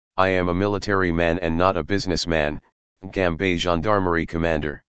I am a military man and not a businessman, Nkambe Gendarmerie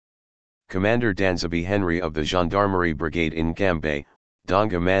Commander. Commander Danzabi Henry of the Gendarmerie Brigade in Nkambe,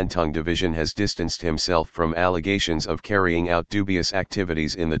 Donga Mantung Division has distanced himself from allegations of carrying out dubious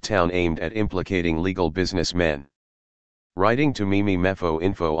activities in the town aimed at implicating legal businessmen. Writing to Mimi Mefo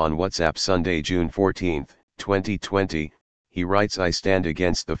Info on WhatsApp Sunday, June 14, 2020, he writes, I stand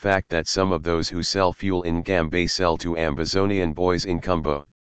against the fact that some of those who sell fuel in Nkambe sell to Ambazonian boys in Kumbo.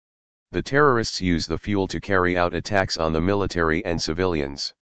 The terrorists use the fuel to carry out attacks on the military and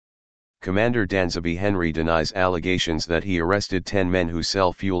civilians. Commander Danzabi Henry denies allegations that he arrested 10 men who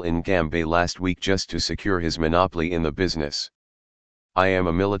sell fuel in Nkambe last week just to secure his monopoly in the business. I am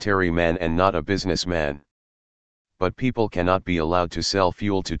a military man and not a businessman. But people cannot be allowed to sell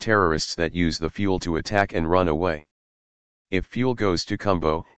fuel to terrorists that use the fuel to attack and run away. If fuel goes to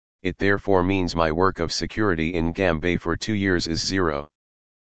Kumbo, it therefore means my work of security in Nkambe for 2 years is zero.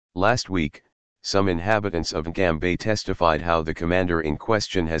 Last week, some inhabitants of Nkambe testified how the commander in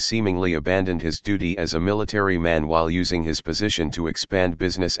question has seemingly abandoned his duty as a military man while using his position to expand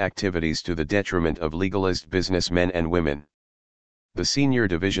business activities to the detriment of legalist businessmen and women. The senior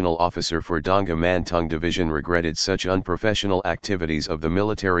divisional officer for Donga Mantung Division regretted such unprofessional activities of the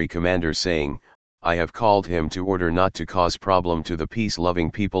military commander, saying, I have called him to order not to cause problem to the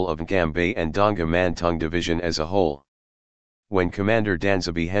peace-loving people of Nkambe and Donga Mantung Division as a whole. When Commander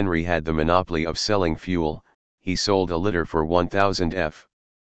Danzabi Henry had the monopoly of selling fuel, he sold a liter for 1,000 F.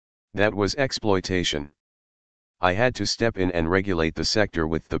 That was exploitation. I had to step in and regulate the sector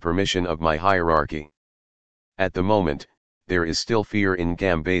with the permission of my hierarchy. At the moment, there is still fear in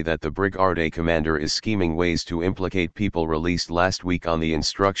Nkambe that the brigade commander is scheming ways to implicate people released last week on the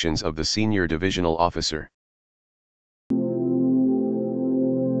instructions of the senior divisional officer.